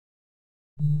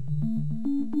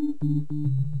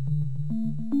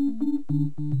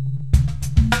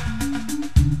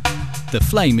The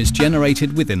flame is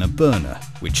generated within a burner,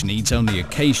 which needs only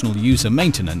occasional user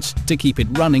maintenance to keep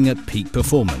it running at peak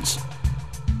performance.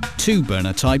 Two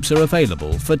burner types are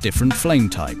available for different flame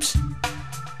types.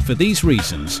 For these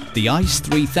reasons, the iCE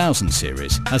 3000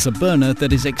 series has a burner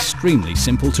that is extremely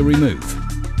simple to remove.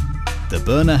 The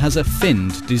burner has a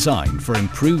finned design for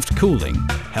improved cooling,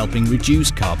 helping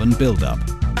reduce carbon buildup.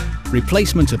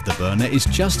 Replacement of the burner is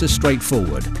just as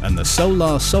straightforward, and the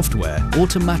Solar software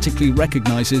automatically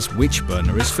recognizes which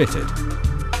burner is fitted.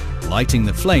 Lighting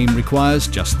the flame requires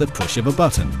just the push of a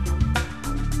button.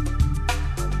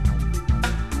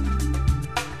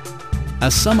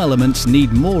 As some elements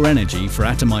need more energy for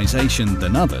atomization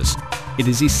than others, it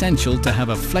is essential to have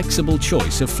a flexible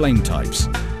choice of flame types.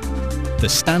 The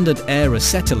standard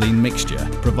air-acetylene mixture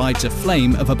provides a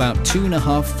flame of about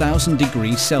 2,500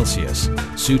 degrees Celsius,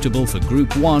 suitable for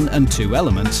group 1 and 2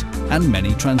 elements and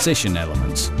many transition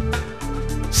elements.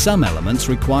 Some elements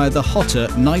require the hotter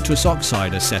nitrous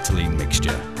oxide acetylene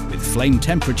mixture, with flame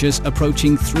temperatures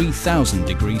approaching 3,000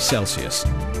 degrees Celsius.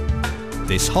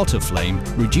 This hotter flame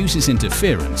reduces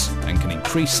interference and can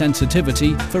increase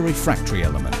sensitivity for refractory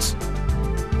elements.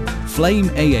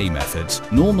 Flame AA methods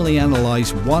normally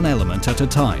analyze one element at a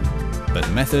time, but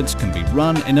methods can be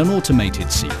run in an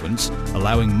automated sequence,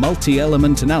 allowing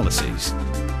multi-element analyses.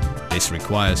 This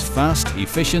requires fast,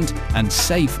 efficient, and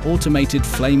safe automated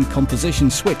flame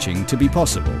composition switching to be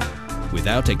possible,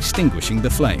 without extinguishing the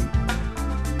flame.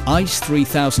 iCE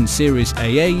 3000 series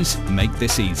AAs make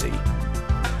this easy.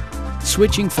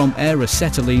 Switching from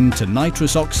air-acetylene to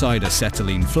nitrous oxide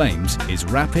acetylene flames is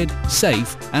rapid,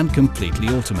 safe, and completely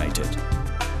automated.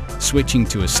 Switching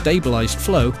to a stabilized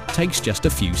flow takes just a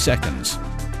few seconds.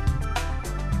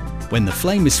 When the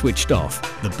flame is switched off,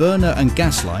 the burner and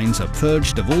gas lines are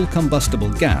purged of all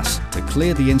combustible gas to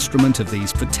clear the instrument of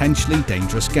these potentially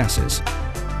dangerous gases.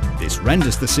 This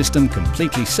renders the system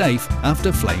completely safe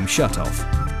after flame shutoff.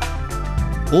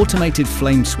 Automated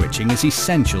flame switching is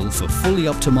essential for fully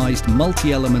optimized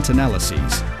multi-element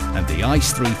analyses, and the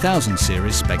iCE 3000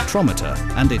 series spectrometer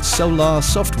and its Solar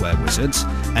software wizards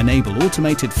enable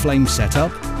automated flame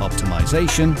setup,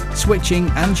 optimization, switching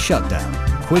and shutdown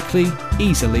quickly,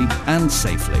 easily and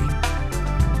safely.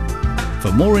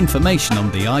 For more information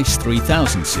on the iCE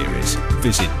 3000 series,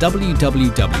 visit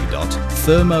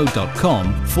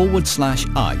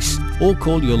www.thermo.com/ice or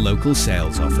call your local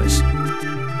sales office.